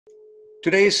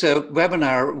Today's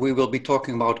webinar, we will be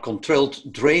talking about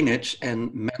controlled drainage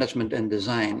and management and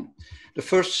design. The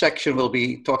first section will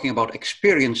be talking about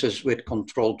experiences with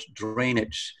controlled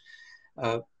drainage.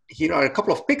 Here are a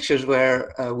couple of pictures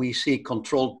where we see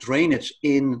controlled drainage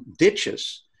in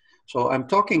ditches. So I'm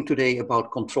talking today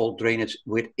about controlled drainage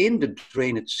within the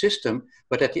drainage system,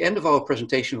 but at the end of our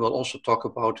presentation, we'll also talk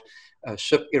about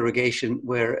sub-irrigation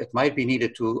where it might be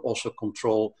needed to also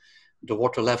control the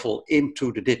water level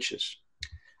into the ditches.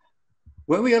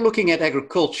 When we are looking at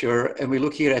agriculture and we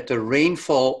look here at the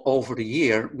rainfall over the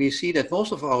year, we see that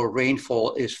most of our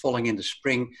rainfall is falling in the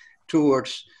spring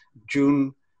towards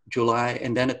June, July,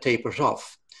 and then it tapers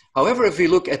off. However, if we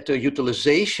look at the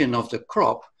utilization of the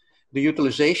crop, the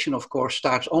utilization, of course,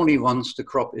 starts only once the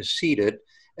crop is seeded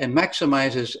and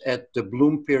maximizes at the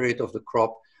bloom period of the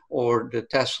crop or the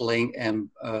tasseling and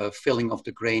filling of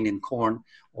the grain in corn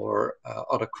or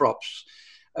other crops.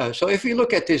 So if we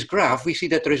look at this graph, we see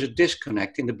that there is a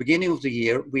disconnect. In the beginning of the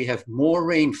year, we have more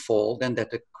rainfall than that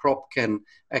the crop can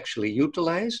actually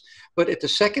utilize. But at the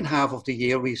second half of the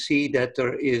year, we see that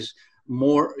there is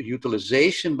more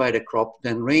utilization by the crop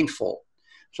than rainfall.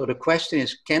 So the question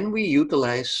is, can we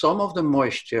utilize some of the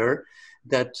moisture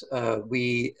that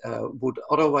we would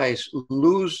otherwise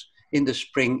lose in the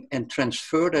spring and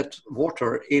transfer that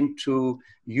water into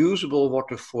usable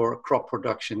water for crop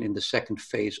production in the second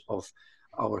phase of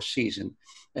our season?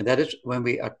 And that is when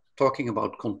we are talking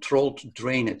about controlled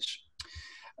drainage.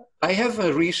 I have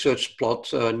a research plot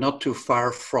not too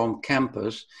far from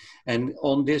campus, and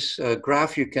on this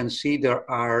graph you can see there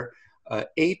are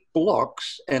 8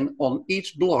 blocks, and on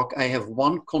each block I have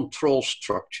one control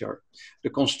structure. The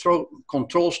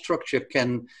control structure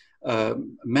can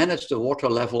manage the water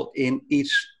level in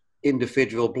each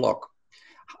individual block.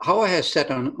 How I have set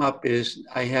them up is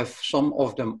I have some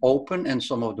of them open and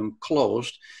some of them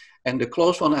closed, and the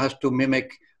closed one has to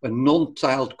mimic a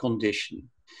non-tiled condition.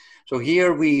 So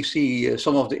here we see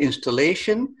some of the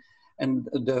installation, and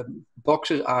the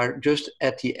boxes are just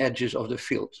at the edges of the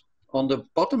field. On the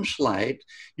bottom slide,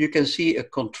 you can see a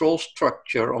control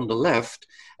structure on the left,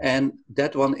 and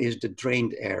that one is the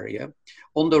drained area.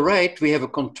 On the right, we have a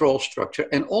control structure,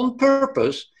 and on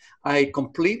purpose, I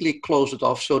completely close it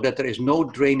off so that there is no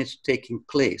drainage taking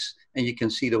place, and you can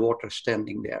see the water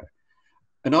standing there.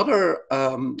 Another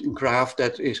graph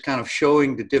that is kind of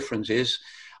showing the difference is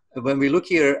when we look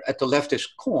here at the left is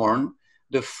corn.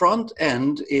 The front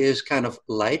end is kind of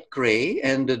light gray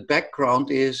and the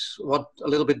background is a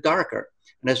little bit darker.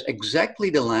 And that's exactly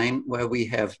the line where we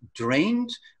have drained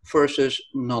versus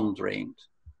non-drained.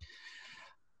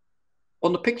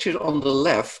 On the picture on the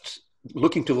left,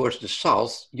 looking towards the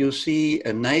south, you see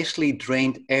a nicely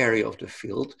drained area of the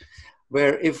field,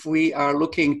 where if we are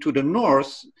looking to the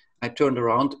north, I turned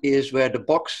around, is where the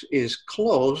box is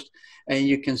closed, and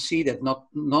you can see that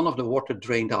none of the water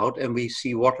drained out, and we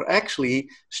see water actually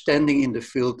standing in the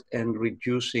field and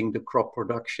reducing the crop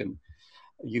production.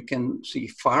 You can see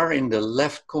far in the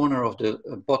left corner of the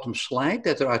bottom slide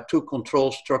that there are 2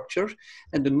 control structures,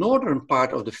 and the northern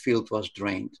part of the field was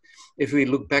drained. If we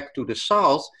look back to the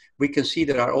south, we can see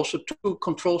there are also 2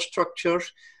 control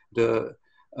structures. The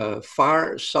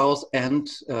far south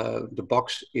end, the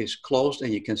box is closed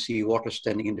and you can see water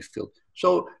standing in the field.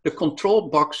 So the control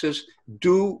boxes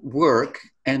do work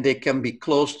and they can be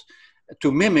closed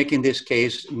to mimic, in this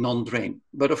case, non-drain.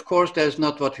 But of course, that's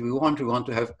not what we want. We want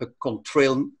to have a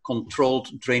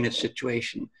controlled drainage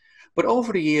situation. But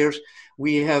over the years,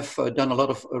 we have done a lot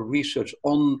of research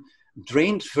on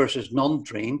drained versus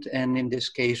non-drained. And in this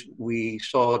case, we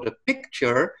saw the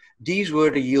picture. These were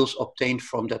the yields obtained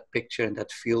from that picture in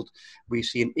that field. We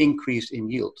see an increase in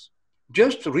yields.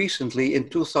 Just recently, in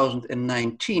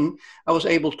 2019, I was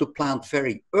able to plant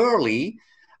very early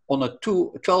on a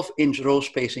 12-inch row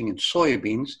spacing in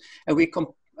soybeans, and we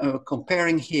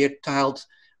comparing here tiled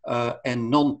and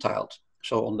non-tiled.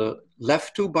 So on the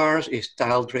left 2 bars is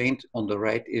tile drained, on the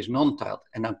right is non-tiled.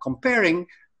 And I'm comparing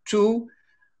 2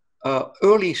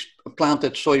 early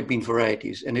planted soybean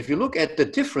varieties. And if you look at the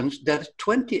difference, that's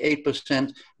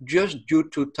 28% just due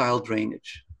to tile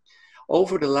drainage.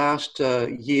 Over the last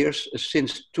years,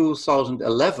 since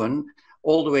 2011,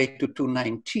 all the way to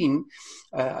 2019,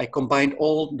 I combined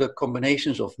all the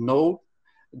combinations of no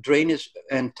drainage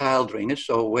and tile drainage,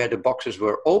 so where the boxes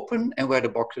were open and where the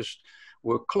boxes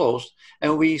were closed,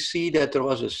 and we see that there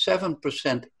was a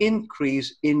 7%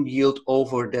 increase in yield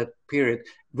over that period,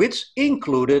 which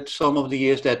included some of the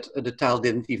years that the tile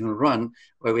didn't even run,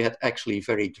 where we had actually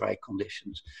very dry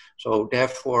conditions. So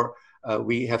therefore,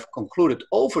 we have concluded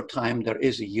over time there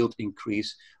is a yield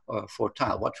increase for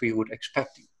tile, what we would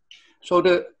expect. So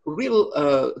the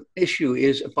real issue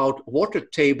is about water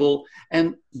table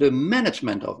and the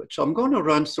management of it. So I'm going to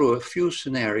run through a few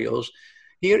scenarios.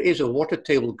 Here is a water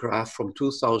table graph from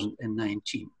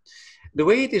 2019. The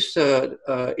way it is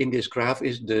in this graph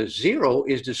is the 0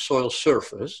 is the soil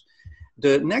surface.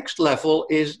 The next level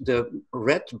is the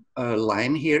red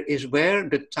line here is where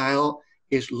the tile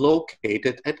is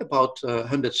located at about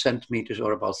 100 centimeters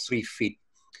or about 3 feet.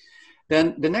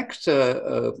 Then the next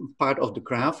part of the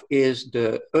graph is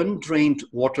the undrained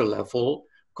water level,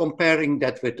 comparing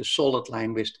that with the solid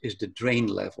line, which is the drain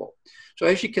level. So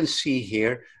as you can see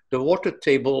here, the water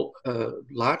table,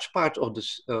 large part of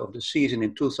the season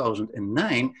in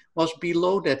 2009 was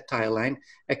below that tile line,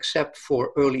 except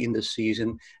for early in the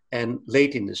season and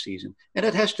late in the season. And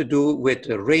that has to do with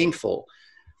the rainfall.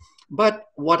 But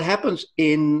what happens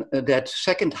in that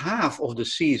second half of the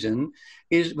season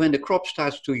is when the crop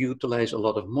starts to utilize a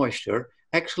lot of moisture,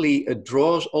 actually it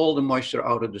draws all the moisture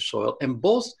out of the soil, and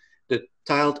both the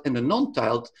tiled and the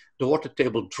non-tiled, the water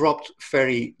table dropped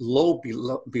very low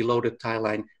below the tile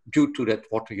line due to that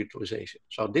water utilization.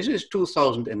 So this is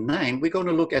 2009. We're going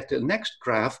to look at the next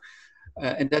graph,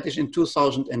 and that is in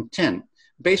 2010.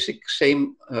 Basic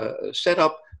same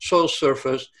setup, soil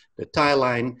surface, the tile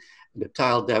line, the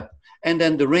tile depth, and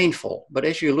then the rainfall. But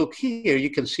as you look here,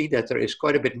 you can see that there is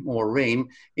quite a bit more rain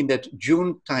in that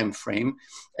June time frame,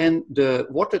 and the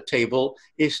water table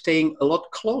is staying a lot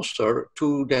closer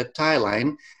to that tile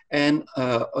line, and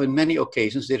on many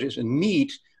occasions there is a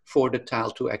need for the tile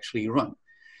to actually run.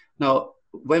 Now,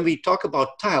 when we talk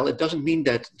about tile, it doesn't mean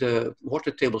that the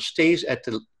water table stays at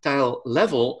the tile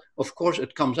level. Of course,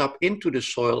 it comes up into the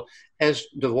soil as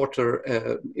the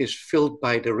water is filled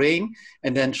by the rain,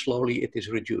 and then slowly it is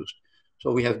reduced.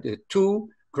 So we have the two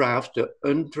graphs, the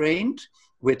undrained,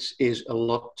 which is a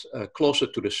lot closer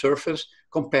to the surface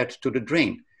compared to the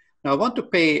drain. Now I want to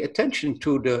pay attention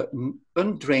to the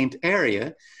undrained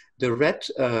area. The red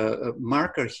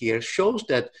marker here shows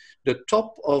that the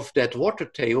top of that water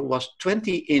table was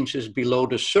 20 inches below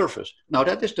the surface. Now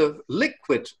that is the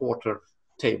liquid water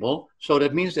table. So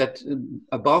that means that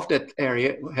above that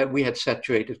area, we had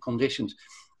saturated conditions.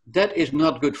 That is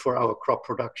not good for our crop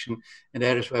production, and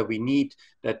that is where we need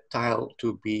that tile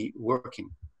to be working.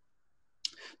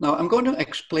 Now I'm going to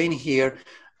explain here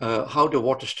how the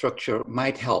water structure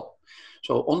might help.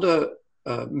 So on the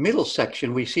middle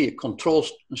section, we see a control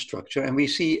structure, and we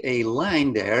see a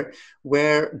line there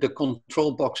where the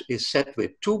control box is set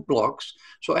with two blocks.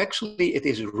 So actually it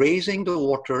is raising the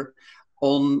water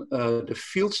on the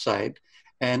field side,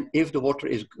 and if the water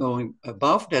is going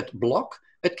above that block,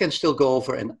 it can still go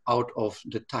over and out of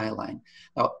the tile line.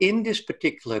 Now, in this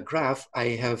particular graph, I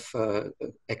have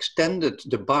extended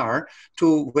the bar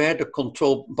to where the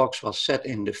control box was set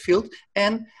in the field.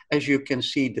 And as you can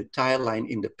see, the tile line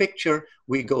in the picture,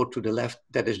 we go to the left,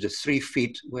 that is the 3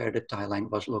 feet where the tile line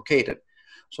was located.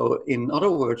 So in other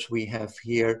words, we have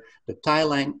here the tile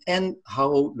line and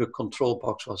how the control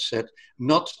box was set,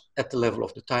 not at the level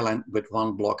of the tile line, but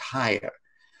one block higher.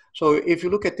 So if you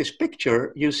look at this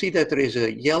picture, you see that there is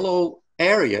a yellow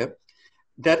area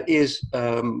that is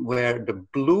where the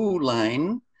blue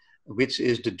line, which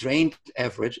is the drained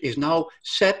average, is now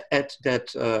set at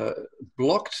that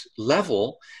blocked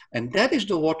level. And that is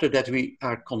the water that we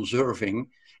are conserving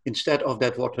instead of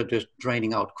that water just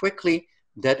draining out quickly.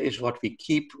 That is what we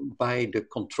keep by the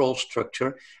control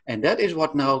structure. And that is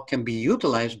what now can be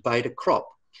utilized by the crop.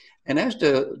 And as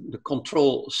the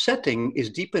control setting is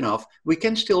deep enough, we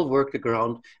can still work the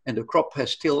ground, and the crop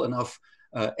has still enough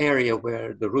area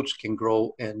where the roots can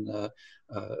grow and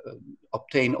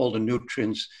obtain all the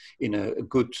nutrients in a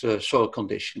good soil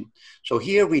condition. So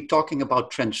here we're talking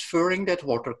about transferring that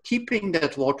water, keeping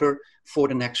that water for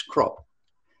the next crop.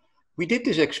 We did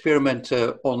this experiment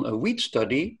on a wheat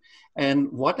study,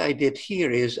 and what I did here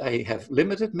is I have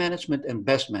limited management and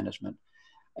best management.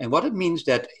 And what it means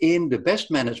that in the best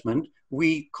management,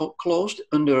 we closed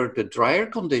under the drier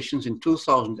conditions in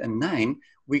 2009,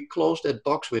 we closed that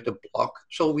box with a block.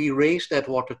 So we raised that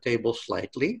water table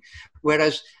slightly.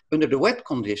 Whereas under the wet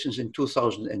conditions in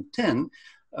 2010,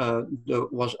 there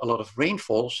was a lot of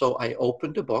rainfall. So I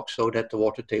opened the box so that the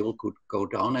water table could go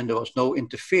down, and there was no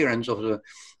interference of the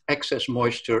excess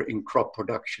moisture in crop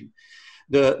production.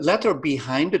 The letter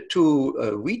behind the two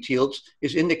wheat yields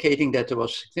is indicating that there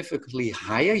was significantly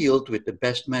higher yield with the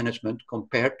best management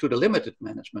compared to the limited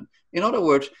management. In other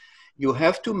words, you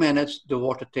have to manage the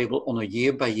water table on a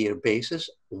year-by-year basis.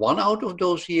 One out of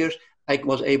those years, I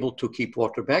was able to keep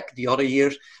water back. The other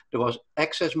years, there was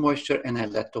excess moisture and I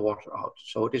let the water out.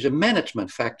 So it is a management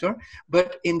factor. But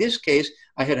in this case,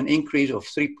 I had an increase of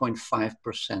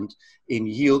 3.5% in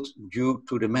yield due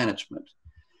to the management.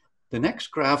 The next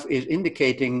graph is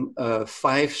indicating a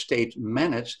 5-state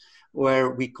manage, where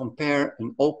we compare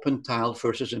an open tile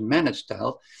versus a managed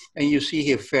tile. And you see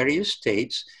here various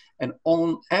states. And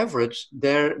on average,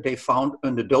 there they found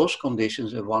under those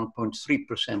conditions a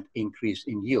 1.3% increase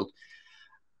in yield.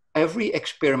 Every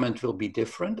experiment will be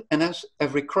different, and as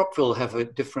every crop will have a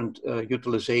different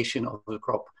utilization of the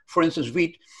crop. For instance,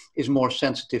 wheat is more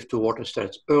sensitive to water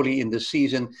stress early in the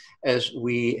season, as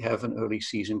we have an early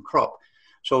season crop.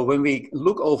 So when we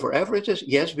look over averages,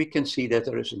 yes, we can see that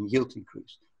there is a yield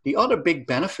increase. The other big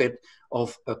benefit of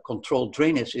a controlled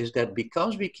drainage is that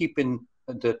because we keep in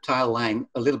the tile line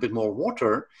a little bit more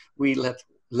water, we let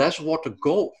less water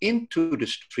go into the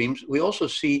streams. We also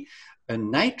see a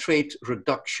nitrate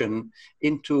reduction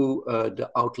into the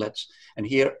outlets. And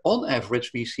here, on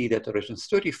average, we see that there is a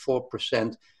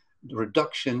 34%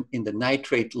 reduction in the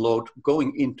nitrate load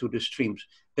going into the streams.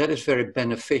 That is very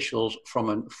beneficial from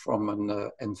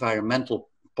an environmental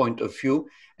point of view,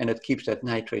 and it keeps that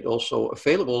nitrate also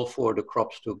available for the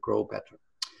crops to grow better.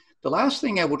 The last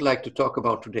thing I would like to talk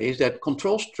about today is that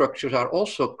control structures are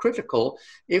also critical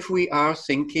if we are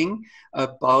thinking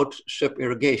about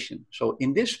sub-irrigation. So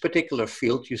in this particular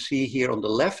field, you see here on the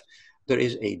left, there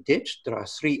is a ditch. There are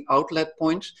 3 outlet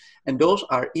points, and those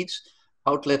are each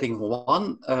outletting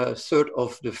 1/3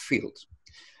 of the field.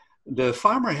 The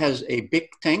farmer has a big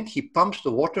tank. He pumps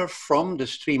the water from the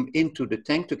stream into the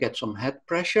tank to get some head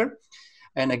pressure.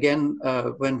 And again,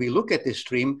 when we look at this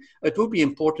stream, it will be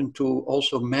important to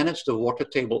also manage the water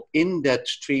table in that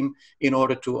stream in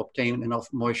order to obtain enough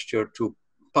moisture to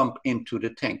pump into the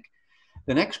tank.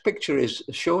 The next picture is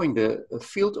showing the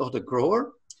field of the grower.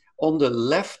 On the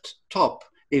left top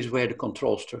is where the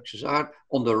control structures are.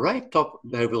 On the right top,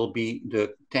 there will be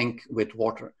the tank with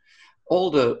water. All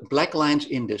the black lines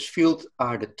in this field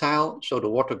are the tile, so the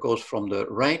water goes from the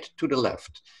right to the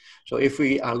left. So if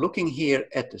we are looking here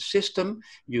at the system,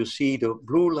 you see the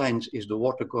blue lines is the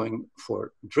water going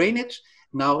for drainage.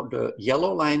 Now the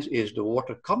yellow lines is the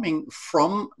water coming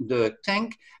from the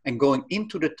tank and going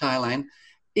into the tile line.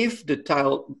 If the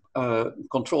tile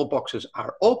control boxes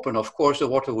are open, of course, the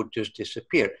water would just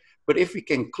disappear. But if we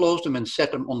can close them and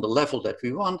set them on the level that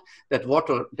we want, that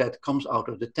water that comes out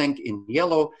of the tank in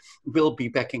yellow will be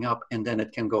backing up, and then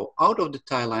it can go out of the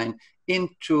tile line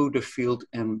into the field,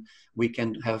 and we can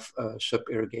have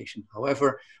sub-irrigation.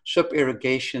 However,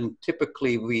 sub-irrigation,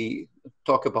 typically we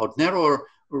talk about narrower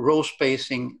row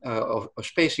spacing or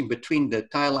spacing between the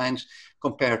tile lines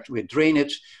compared with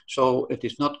drainage. So it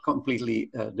is not completely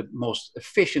the most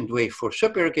efficient way for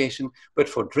sub-irrigation, but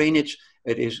for drainage,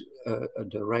 it is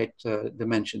the right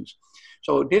dimensions.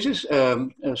 So this is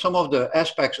some of the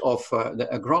aspects of the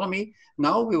agronomy.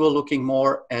 Now we were looking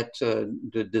more at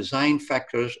the design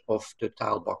factors of the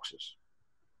tile boxes.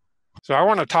 So I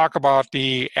want to talk about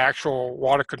the actual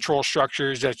water control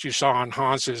structures that you saw in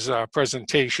Hans's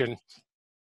presentation.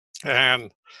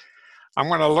 And I'm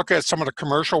going to look at some of the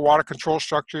commercial water control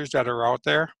structures that are out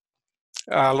there,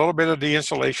 a little bit of the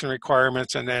installation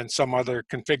requirements, and then some other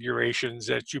configurations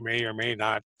that you may or may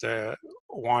not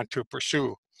want to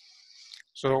pursue.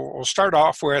 So we'll start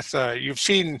off with, you've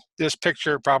seen this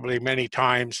picture probably many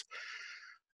times.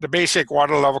 The basic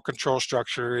water level control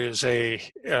structure is a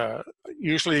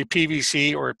usually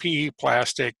PVC or PE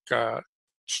plastic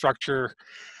structure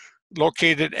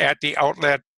located at the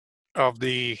outlet of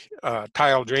the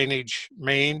tile drainage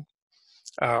main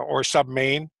or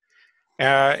sub-main.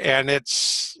 And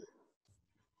it's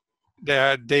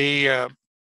they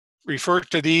refer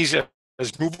to these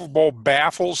as movable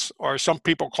baffles, or some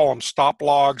people call them stop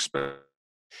logs. But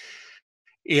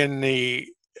in the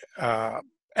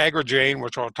agri-drain,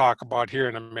 which I'll talk about here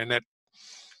in a minute,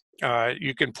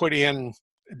 you can put in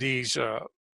these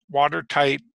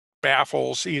watertight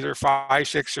baffles, either 5,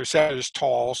 6, or 7 inches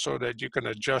tall, so that you can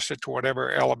adjust it to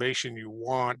whatever elevation you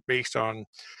want based on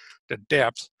the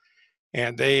depth.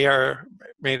 And they are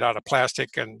made out of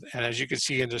plastic, and as you can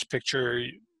see in this picture,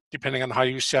 depending on how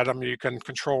you set them, you can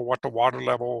control what the water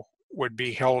level would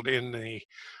be held in the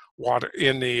water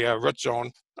in the root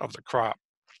zone of the crop.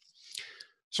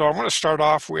 So I'm going to start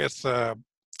off with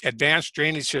advanced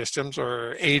drainage systems,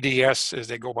 or ADS as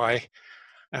they go by.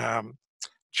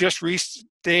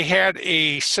 They had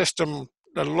a system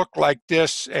that looked like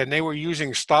this, and they were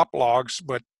using stop logs,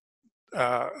 but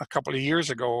a couple of years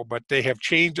ago, but they have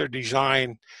changed their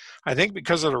design. I think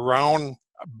because of the round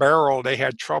barrel, they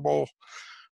had trouble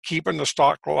keeping the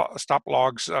stop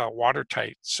logs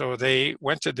watertight. So they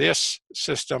went to this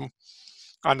system.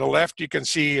 On the left, you can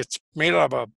see it's made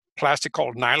out of a plastic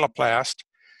called Nyloplast.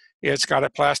 It's got a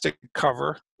plastic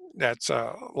cover that's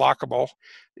lockable.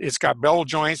 It's got bell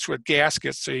joints with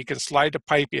gaskets so you can slide the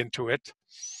pipe into it.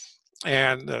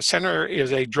 And the center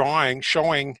is a drawing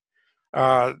showing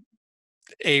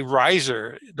a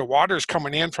riser. The water is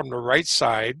coming in from the right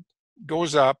side,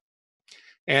 goes up,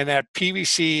 and that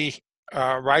PVC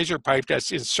riser pipe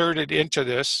that's inserted into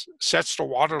this sets the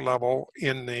water level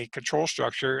in the control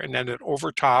structure, and then it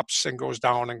overtops and goes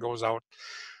down and goes out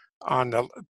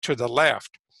to the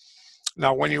left.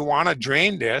 Now, when you want to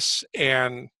drain this,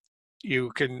 and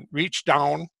you can reach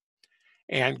down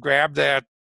and grab that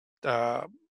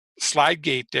slide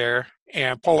gate there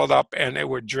and pull it up, and it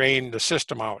would drain the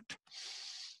system out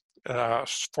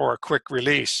for a quick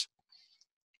release.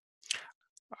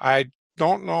 I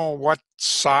don't know what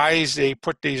size they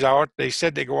put these out. They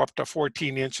said they go up to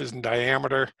 14 inches in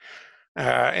diameter,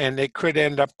 and they could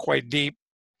end up quite deep.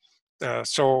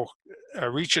 So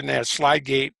reaching that slide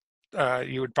gate,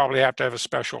 you would probably have to have a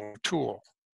special tool.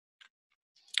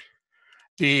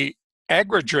 The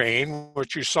AgriDrain,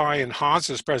 which you saw in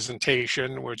Hans's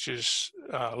presentation, which is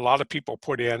a lot of people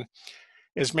put in,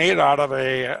 is made out of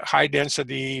a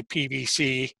high-density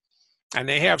PVC, and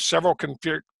they have several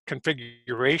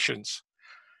configurations.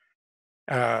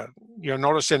 You'll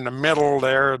notice in the middle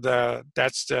there,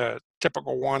 that's the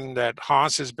typical one that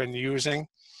Hans has been using,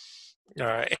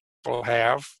 will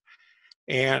have,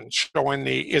 and showing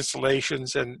the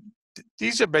installations. And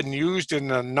these have been used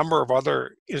in a number of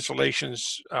other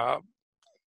installations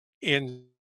in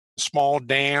small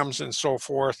dams and so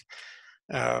forth.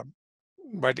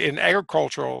 But in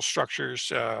agricultural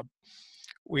structures,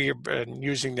 we have been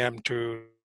using them to,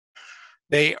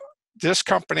 this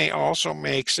company also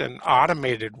makes an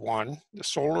automated one, the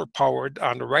solar powered.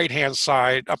 On the right-hand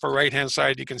side, upper right-hand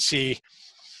side, you can see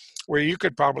where you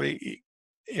could probably,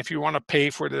 if you want to pay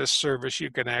for this service, you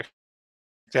can actually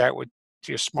do that with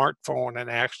your smartphone and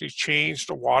actually change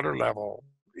the water level.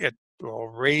 It will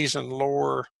raise and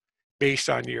lower based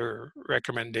on your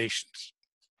recommendations.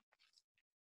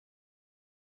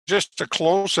 Just a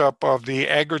close-up of the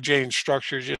AgriDrain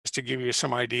structure, just to give you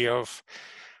some idea of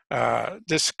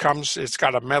it's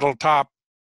got a metal top,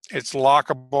 it's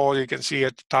lockable. You can see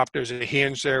at the top there's a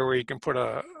hinge there where you can put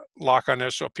a lock on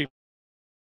this. So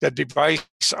the device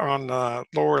on the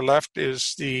lower left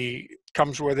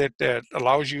comes with it that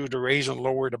allows you to raise and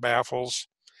lower the baffles.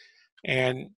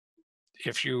 And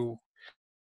if you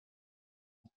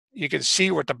can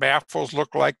see what the baffles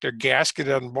look like. They're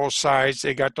gasketed on both sides.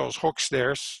 They got those hooks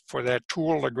there for that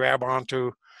tool to grab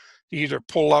onto, either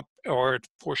pull up or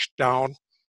push down.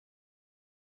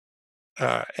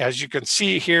 As you can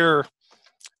see here,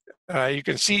 you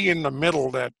can see in the middle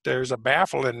that there's a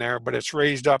baffle in there, but it's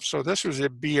raised up. So this was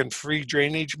it be in free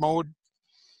drainage mode.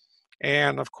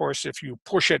 And of course, if you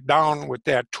push it down with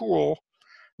that tool,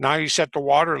 now you set the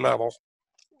water level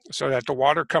so that the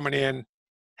water coming in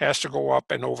has to go up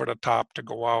and over the top to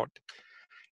go out.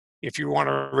 If you want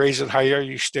to raise it higher,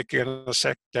 you stick in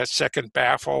that second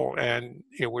baffle and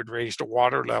it would raise the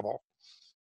water level.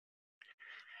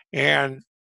 And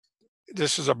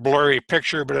this is a blurry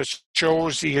picture, but it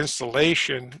shows the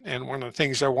installation. And one of the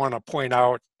things I want to point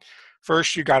out,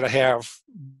 first you got to have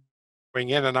going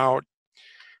in and out.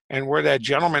 And where that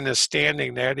gentleman is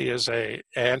standing, that is a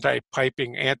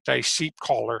anti-piping, anti-seep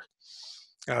collar.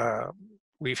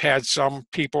 We've had some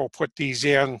people put these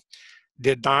in,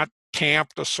 did not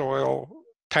tamp the soil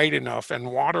tight enough,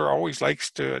 and water always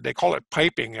likes to, they call it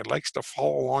piping, it likes to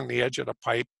fall along the edge of the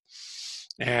pipe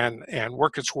and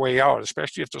work its way out,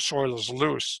 especially if the soil is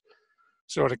loose.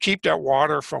 So to keep that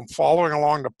water from following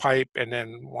along the pipe and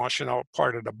then washing out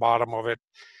part of the bottom of it,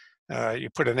 you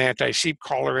put an anti-seep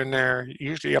collar in there,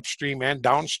 usually upstream and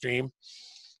downstream,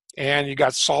 and you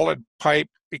got solid pipe.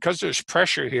 Because there's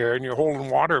pressure here and you're holding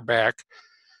water back,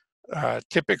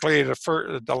 typically the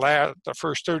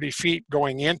first 30 feet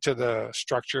going into the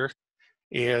structure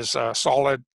is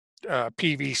solid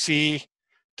PVC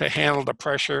to handle the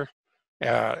pressure.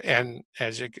 And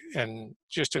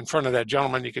just in front of that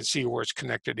gentleman, you can see where it's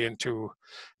connected into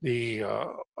the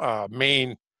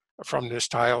main from this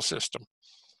tile system.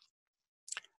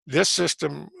 This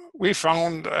system, we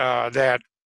found that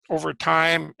over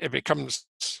time, it becomes,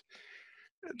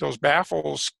 those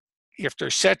baffles, if they're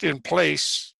set in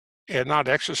place and not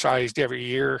exercised every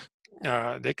year,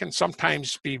 they can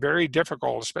sometimes be very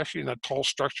difficult, especially in a tall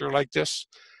structure like this.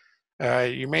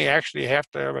 You may actually have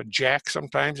to have a jack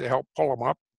sometimes to help pull them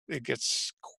up.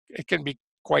 It can be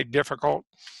quite difficult.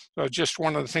 So just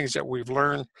one of the things that we've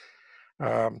learned.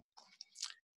 Um,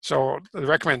 so the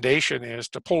recommendation is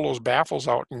to pull those baffles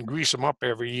out and grease them up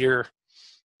every year,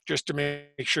 just to make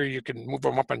sure you can move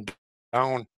them up and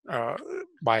down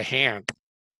by hand.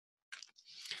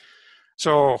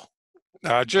 So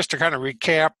just to kind of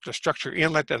recap, the structure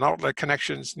inlet and outlet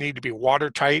connections need to be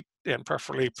watertight and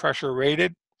preferably pressure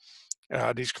rated.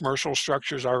 These commercial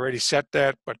structures already set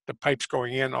that, but the pipes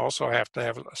going in also have to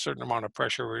have a certain amount of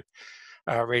pressure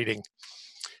rating.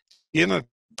 The inlet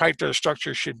pipe to the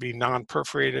structure should be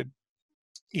non-perforated,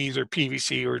 either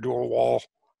PVC or dual wall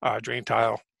drain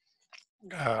tile.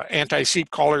 Anti-seep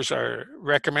collars are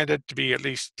recommended to be at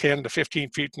least 10 to 15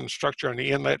 feet from the structure on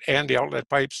the inlet and the outlet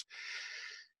pipes.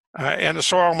 And the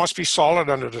soil must be solid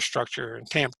under the structure and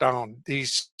tamped down.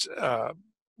 These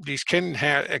can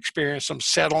experience some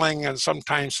settling and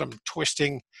sometimes some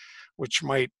twisting, which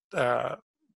might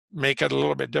make it a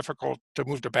little bit difficult to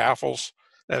move the baffles.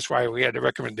 That's why we had the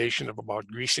recommendation of about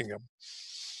greasing them.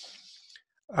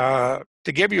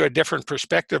 To give you a different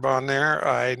perspective on there,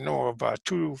 I know of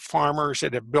 2 farmers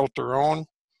that have built their own,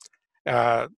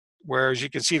 whereas you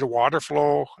can see the water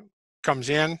flow comes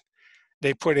in.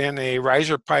 They put in a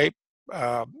riser pipe.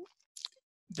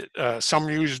 Some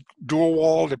use dual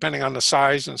wall depending on the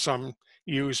size, and some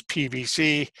use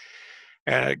PVC.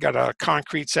 And it got a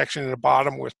concrete section at the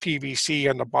bottom with PVC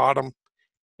on the bottom.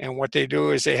 And what they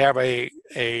do is they have a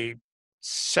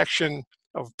section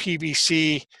of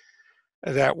PVC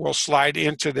that will slide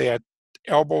into that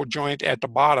elbow joint at the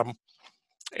bottom,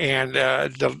 and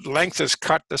the length is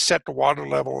cut to set the water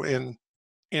level in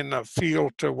the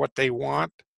field to what they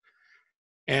want.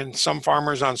 And some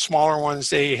farmers on smaller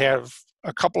ones, they have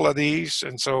a couple of these,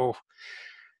 and so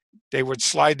they would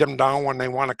slide them down when they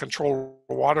want to control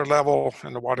the water level,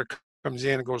 and the water comes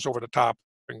in and goes over the top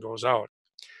and goes out.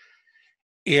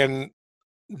 In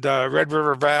the Red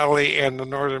River Valley and the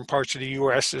northern parts of the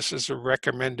U.S., this is a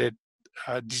recommended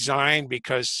design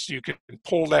because you can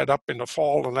pull that up in the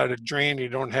fall and let it drain. You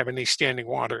don't have any standing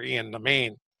water in the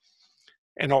main.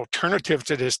 An alternative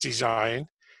to this design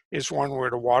is one where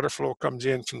the water flow comes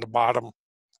in from the bottom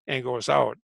and goes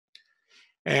out.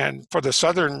 And for the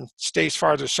southern states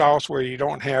farther south where you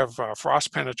don't have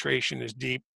frost penetration as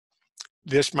deep,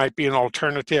 this might be an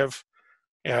alternative.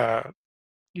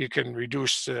 You can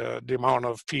reduce the amount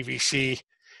of PVC.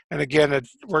 And again, it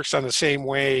works on the same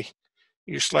way.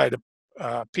 You slide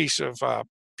a piece of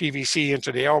PVC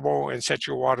into the elbow and set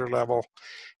your water level,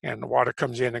 and the water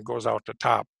comes in and goes out the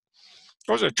top.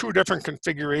 Those are 2 different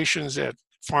configurations that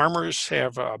farmers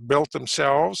have built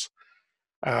themselves.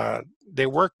 They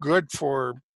work good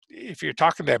for, if you're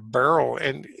talking that barrel,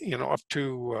 and up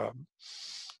to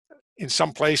in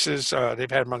some places they've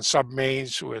had them on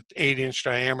sub-mains with 8-inch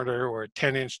diameter or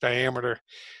 10-inch diameter,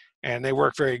 and they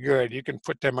work very good. You can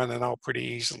put them in and out pretty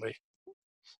easily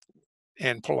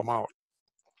and pull them out.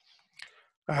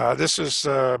 This is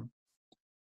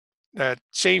that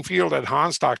same field that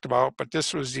Hans talked about, but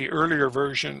this was the earlier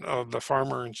version of the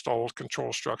farmer installed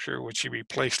control structure, which he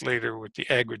replaced later with the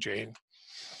AgriJane.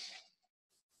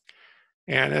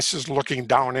 And this is looking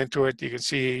down into it. You can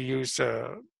see he used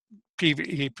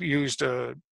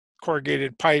a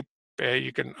corrugated pipe.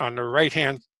 You can, on the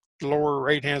lower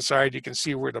right hand side, you can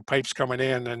see where the pipe's coming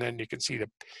in, and then you can see the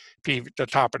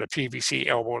top of the PVC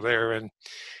elbow there, and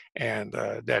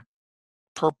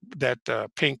that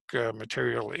pink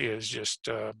material is just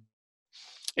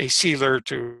a sealer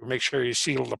to make sure you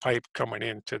seal the pipe coming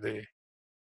into the.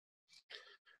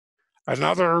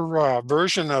 Another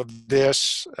version of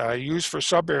this used for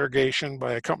sub-irrigation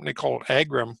by a company called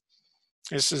Agrim.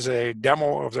 This is a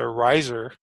demo of their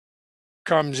riser.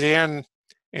 Comes in,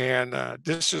 and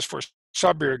this is for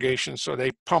sub-irrigation, so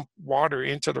they pump water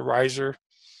into the riser.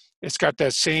 It's got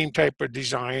that same type of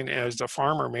design as the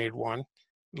farmer-made one.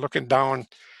 Looking down,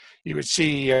 you would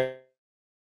see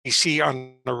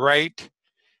on the right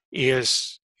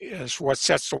is what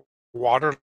sets the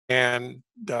water, and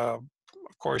of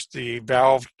course the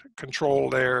valve control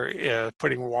there,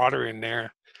 putting water in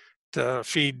there to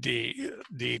feed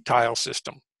the tile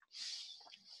system.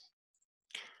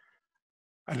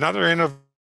 Another innovation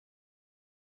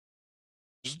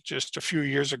just a few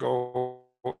years ago,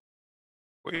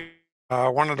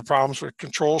 one of the problems with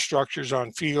control structures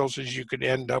on fields is you could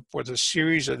end up with a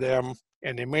series of them,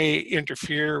 and they may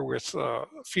interfere with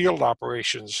field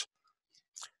operations.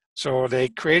 So they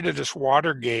created this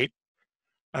water gate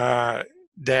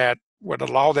that would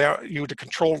allow you to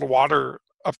control the water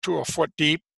up to a foot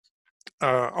deep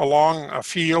along a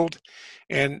field.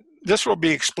 And this will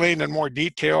be explained in more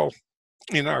detail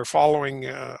in our following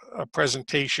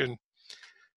presentation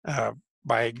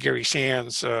by Gary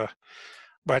Sands.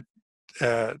 But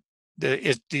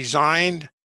it's designed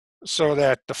so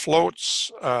that the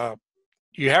floats,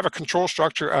 you have a control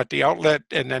structure at the outlet,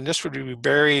 and then this would be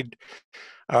buried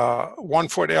 1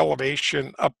 foot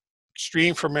elevation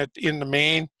upstream from it in the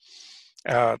main.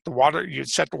 The water, you'd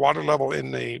set the water level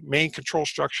in the main control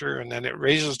structure, and then it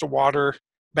raises the water,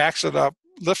 backs it up,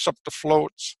 lifts up the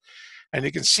floats, and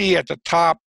you can see at the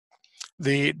top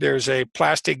there's a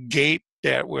plastic gate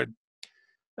that would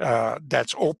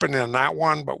that's open in that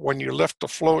one, but when you lift the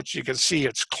floats, you can see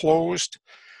it's closed,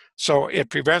 so it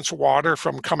prevents water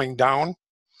from coming down.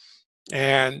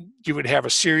 And you would have a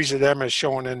series of them as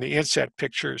shown in the inset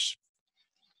pictures.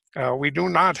 We do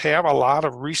not have a lot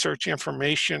of research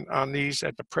information on these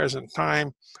at the present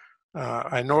time.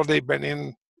 I know they've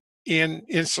been in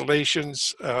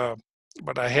installations,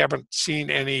 but I haven't seen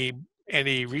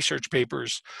any research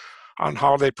papers on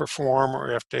how they perform or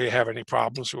if they have any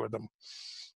problems with them.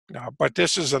 But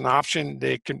this is an option.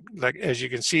 They can, like as you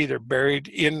can see, they're buried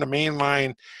in the main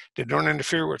line. They don't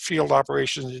interfere with field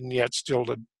operations, and yet still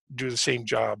to do the same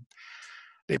job.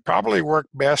 They probably work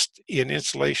best in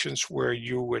installations where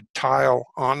you would tile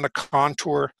on the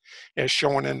contour as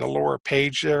shown in the lower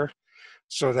page there,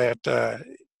 so that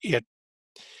it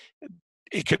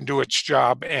can do its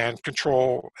job and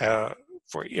control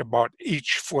for about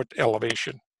each foot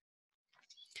elevation.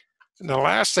 And the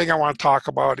last thing I want to talk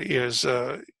about is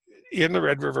in the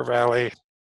Red River Valley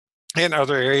and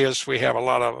other areas, we have a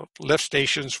lot of lift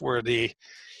stations where the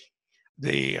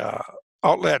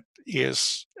outlet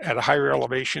is at a higher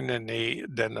elevation than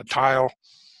the tile,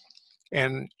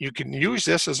 and you can use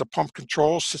this as a pump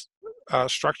control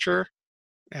structure,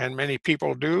 and many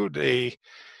people do.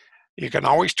 You can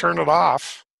always turn it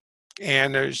off,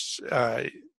 and there's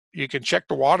you can check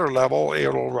the water level.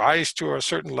 It'll rise to a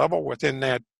certain level within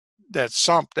that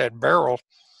sump, that barrel,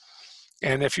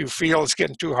 and if you feel it's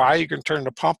getting too high, you can turn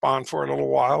the pump on for a little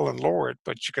while and lower it,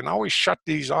 but you can always shut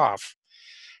these off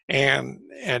and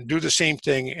do the same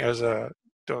thing as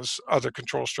those other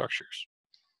control structures.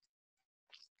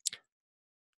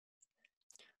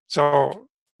 So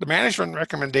the management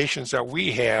recommendations that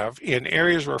we have in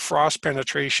areas where frost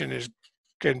penetration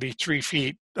can be 3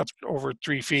 feet, up over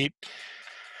 3 feet,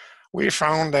 we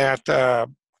found that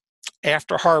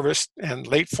after harvest and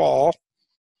late fall,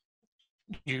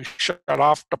 you shut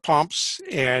off the pumps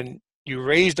and you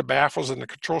raise the baffles in the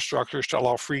control structures to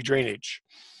allow free drainage.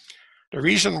 The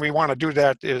reason we want to do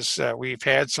that is we've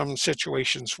had some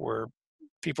situations where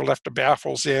people left the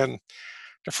baffles in,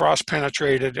 the frost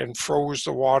penetrated and froze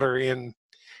the water in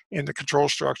the control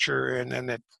structure, and then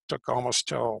it took almost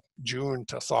till June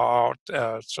to thaw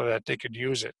out so that they could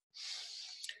use it.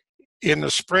 In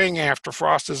the spring, after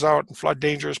frost is out and flood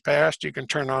danger is past, you can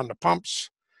turn on the pumps.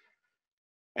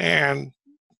 And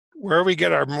where we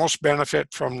get our most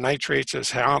benefit from nitrates, as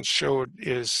Hans showed,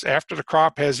 is after the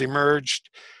crop has emerged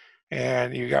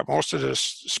and you got most of this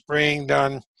spraying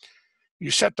done,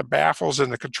 you set the baffles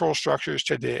and the control structures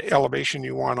to the elevation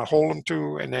you want to hold them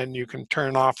to, and then you can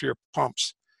turn off your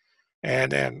pumps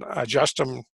and then adjust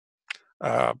them.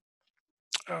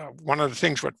 One of the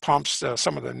things with pumps,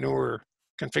 some of the newer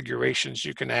configurations,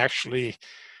 you can actually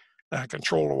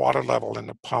control the water level in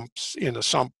the pumps, in the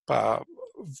sump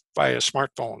via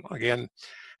smartphone. Again,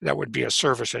 that would be a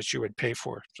service that you would pay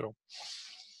for. So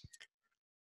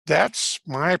that's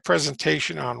my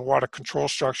presentation on water control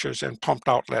structures and pumped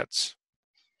outlets.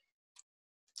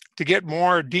 To get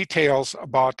more details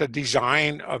about the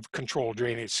design of controlled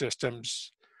drainage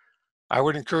systems, I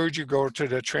would encourage you to go to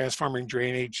the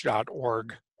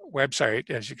transformingdrainage.org website,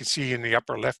 as you can see in the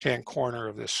upper left-hand corner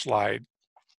of this slide.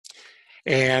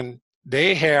 And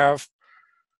they have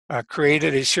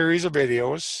created a series of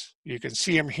videos. You can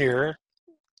see them here.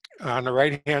 On the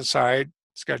right-hand side,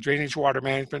 it's got drainage water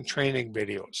management training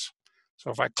videos.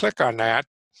 So if I click on that,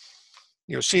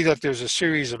 you'll see that there's a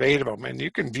series of 8 of them, and you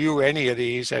can view any of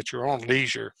these at your own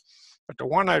leisure. But the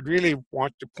one I'd really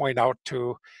want to point out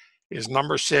to is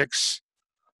number 6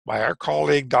 by our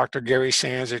colleague, Dr. Gary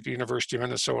Sands at the University of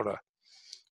Minnesota.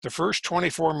 The first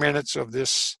 24 minutes of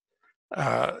this,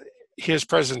 his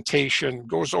presentation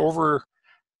goes over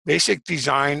basic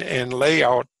design and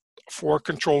layout for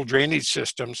controlled drainage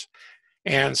systems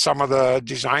and some of the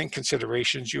design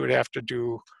considerations you would have to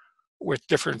do with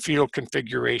different field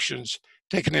configurations,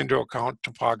 taking into account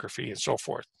topography and so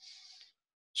forth.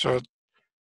 So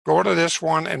go to this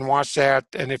one and watch that.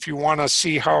 And if you want to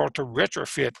see how to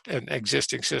retrofit an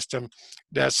existing system,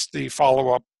 that's the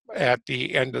follow-up at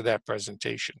the end of that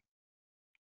presentation.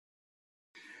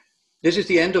 This is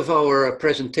the end of our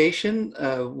presentation.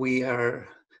 We are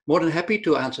more than happy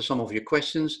to answer some of your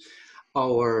questions.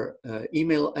 Our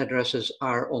email addresses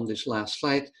are on this last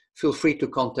slide. Feel free to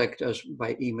contact us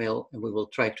by email and we will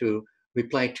try to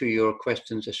reply to your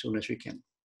questions as soon as we can.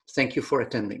 Thank you for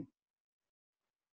attending.